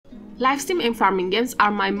Lifesim and farming games are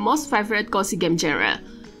my most favorite cozy game genre.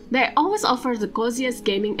 They always offer the coziest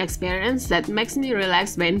gaming experience that makes me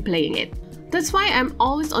relax when playing it. That's why I'm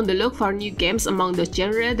always on the look for new games among the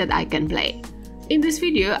genre that I can play. In this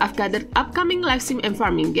video, I've gathered upcoming Lifesim and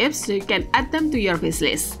farming games so you can add them to your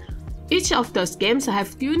wishlist. Each of those games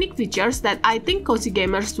have unique features that I think cozy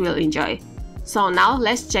gamers will enjoy. So now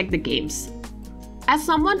let's check the games. As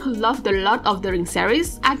someone who loved the Lord of the Rings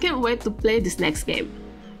series, I can't wait to play this next game.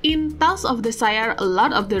 In Tales of Desire, a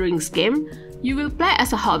Lord of the Rings game, you will play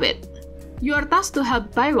as a hobbit. You are tasked to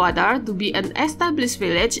help Bywater to be an established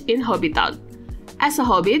village in Hobbiton. As a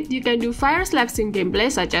hobbit, you can do various Lifesim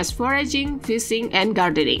gameplay such as foraging, fishing, and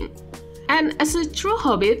gardening. And as a true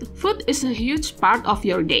hobbit, food is a huge part of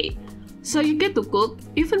your day. So you get to cook,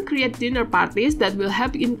 even create dinner parties that will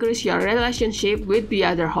help increase your relationship with the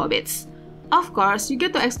other hobbits. Of course, you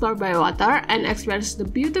get to explore Bywater and experience the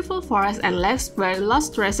beautiful forest and lakes where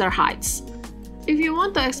lost treasure hides. If you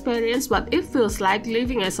want to experience what it feels like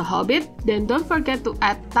living as a hobbit, then don't forget to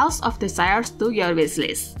add Tales of Desire to your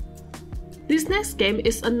wishlist. This next game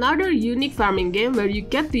is another unique farming game where you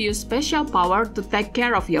get to use special power to take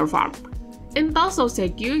care of your farm. In Tales of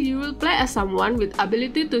Sekyu, you will play as someone with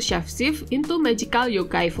ability to shapeshift into magical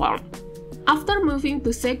yokai form. After moving to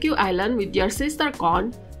Sekyu Island with your sister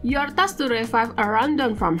Kon, you are tasked to revive a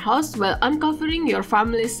rundown farmhouse while uncovering your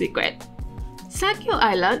family's secret. Sekyu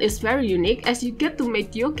Island is very unique as you get to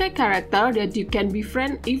meet yokai characters that you can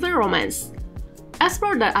befriend, even romance.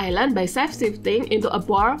 Explore the island by shapeshifting into a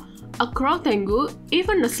boar, a crow tengu,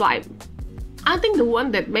 even a slime. I think the one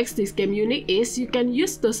that makes this game unique is you can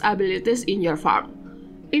use those abilities in your farm.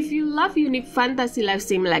 If you love unique fantasy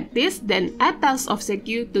Lifesim like this, then add Tales of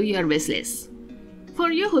Sekyu to your wishlist. For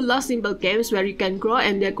you who love simple games where you can grow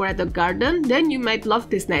and decorate a garden, then you might love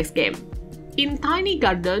this next game. In Tiny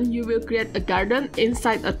Garden, you will create a garden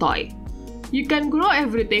inside a toy. You can grow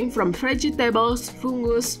everything from vegetables,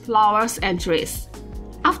 fungus, flowers, and trees.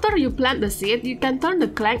 After you plant the seed, you can turn the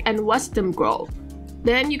crank and watch them grow.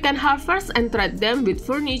 Then you can harvest and trade them with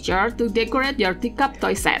furniture to decorate your teacup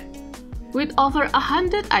toy set. With over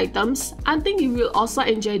 100 items, I think you will also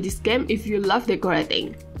enjoy this game if you love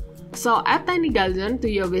decorating. So add Tiny Garden to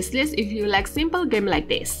your wishlist if you like simple game like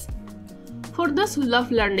this. For those who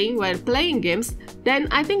love learning while playing games, then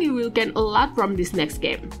I think you will gain a lot from this next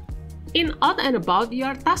game. In Out and About, you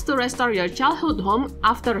are tasked to restore your childhood home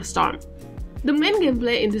after a storm. The main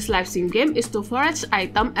gameplay in this Lifesim game is to forage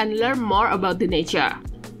items and learn more about the nature.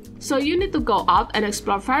 So you need to go out and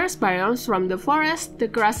explore various biomes from the forest, the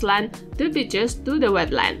grassland, the beaches to the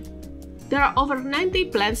wetland. There are over 90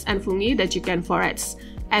 plants and fungi that you can forage,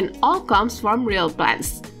 and all comes from real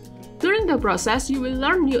plants. During the process, you will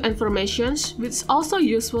learn new information which is also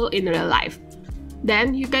useful in real life.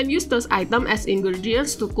 Then you can use those items as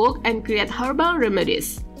ingredients to cook and create herbal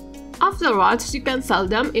remedies. Afterwards, you can sell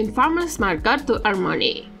them in farmers market to earn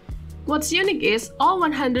money. What's unique is all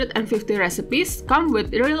 150 recipes come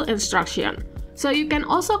with real instruction, so you can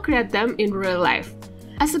also create them in real life.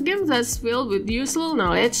 As a game that's filled with useful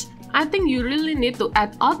knowledge, I think you really need to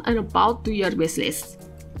add Out and About to your wishlist.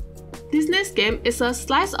 This next game is a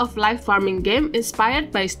slice-of-life farming game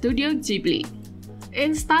inspired by Studio Ghibli.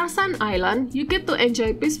 In Starsun Island, you get to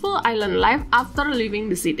enjoy peaceful island life after leaving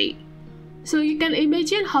the city. So you can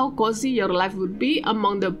imagine how cozy your life would be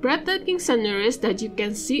among the breathtaking sceneries that you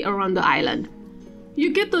can see around the island.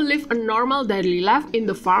 You get to live a normal daily life in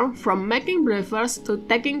the farm, from making breakfast to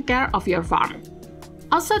taking care of your farm.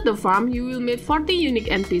 Outside the farm, you will meet 40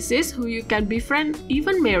 unique NPCs who you can befriend,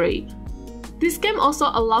 even marry. This game also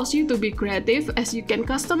allows you to be creative as you can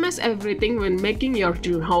customize everything when making your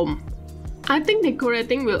dream home. I think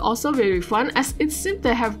decorating will also be very fun as it seems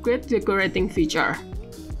to have great decorating feature.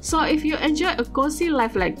 So if you enjoy a cozy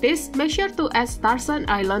life like this, make sure to add Starsun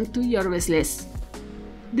Island to your wishlist.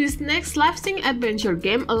 This next Lifesim adventure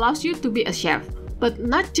game allows you to be a chef, but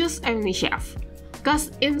not just any chef.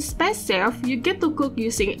 Cause in Space Chef, you get to cook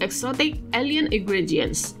using exotic alien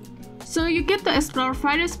ingredients. So you get to explore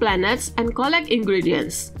various planets and collect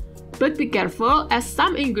ingredients. But be careful as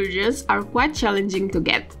some ingredients are quite challenging to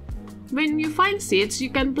get. When you find seeds, you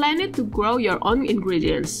can plant it to grow your own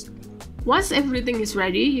ingredients. Once everything is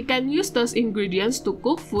ready, you can use those ingredients to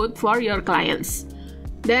cook food for your clients.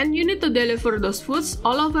 Then you need to deliver those foods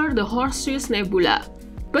all over the Horseshoes Nebula.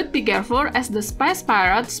 But be careful as the spice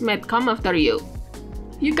pirates might come after you.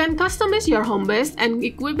 You can customize your home base and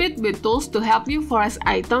equip it with tools to help you forage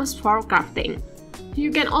items for crafting.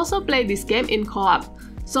 You can also play this game in co-op,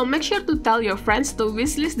 so make sure to tell your friends to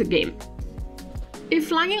wishlist the game. If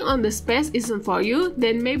flying on the space isn't for you,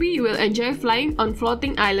 then maybe you will enjoy flying on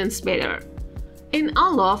floating islands better. In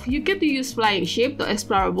Alof, you get to use flying ship to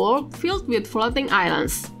explore a world filled with floating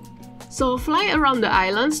islands. So fly around the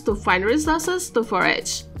islands to find resources to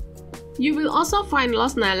forage. You will also find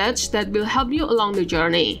lost knowledge that will help you along the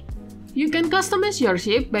journey. You can customize your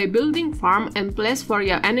ship by building farm and place for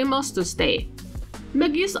your animals to stay.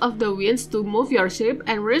 Make use of the winds to move your ship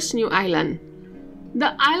and reach new island.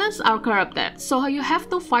 The islands are corrupted, so you have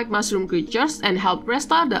to fight mushroom creatures and help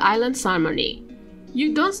restore the island's harmony.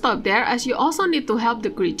 You don't stop there, as you also need to help the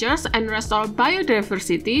creatures and restore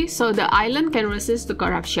biodiversity so the island can resist the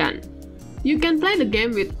corruption. You can play the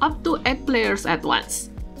game with up to 8 players at once.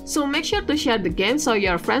 So make sure to share the game so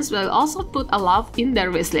your friends will also put a love in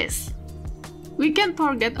their wishlist. We can't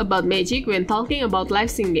forget about magic when talking about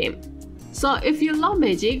Lifesim game. So if you love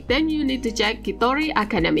magic, then you need to check Kitori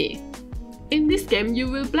Academy. In this game, you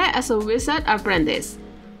will play as a wizard apprentice.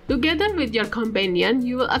 Together with your companion,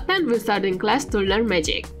 you will attend wizarding class to learn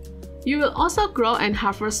magic. You will also grow and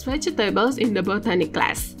harvest vegetables in the botanic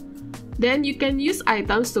class. Then you can use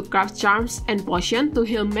items to craft charms and potions to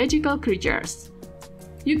heal magical creatures.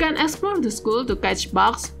 You can explore the school to catch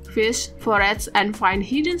bugs, fish, forage, and find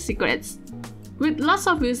hidden secrets. With lots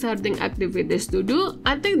of wizarding activities to do,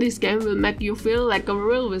 I think this game will make you feel like a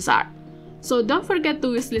real wizard. So don't forget to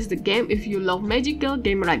wishlist the game if you love magical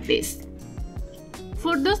games like this.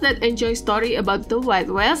 For those that enjoy story about the Wild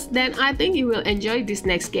West, then I think you will enjoy this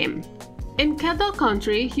next game. In Cattle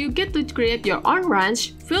Country, you get to create your own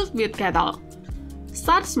ranch filled with cattle.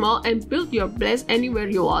 Start small and build your place anywhere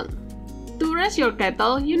you want. To raise your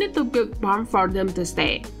cattle, you need to build farm for them to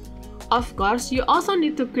stay. Of course, you also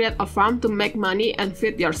need to create a farm to make money and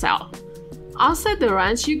feed yourself. Outside the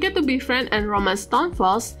ranch, you get to befriend and romance town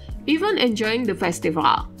folks, even enjoying the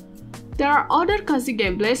festival. There are other cozy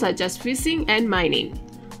gameplays such as fishing and mining.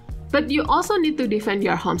 But you also need to defend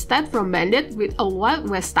your homestead from bandits with a Wild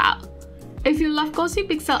West style. If you love cozy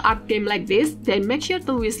pixel art game like this, then make sure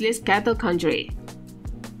to wishlist Cattle Country.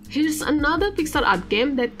 Here's another pixel art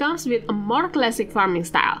game that comes with a more classic farming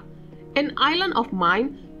style. In Island of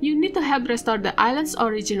Mine, you need to help restore the island's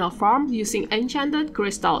original farm using enchanted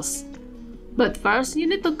crystals. But first, you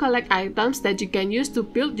need to collect items that you can use to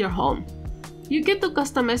build your home. You get to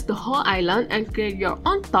customize the whole island and create your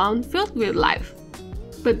own town filled with life.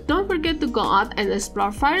 But don't forget to go out and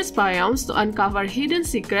explore various biomes to uncover hidden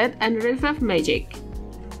secrets and revive magic.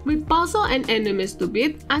 With puzzle and enemies to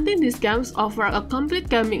beat, I think these games offer a complete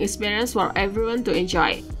gaming experience for everyone to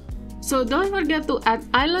enjoy. So don't forget to add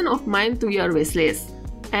Island of Mine to your wishlist.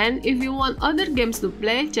 And if you want other games to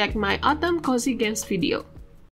play, check my Autumn Cozy Games video.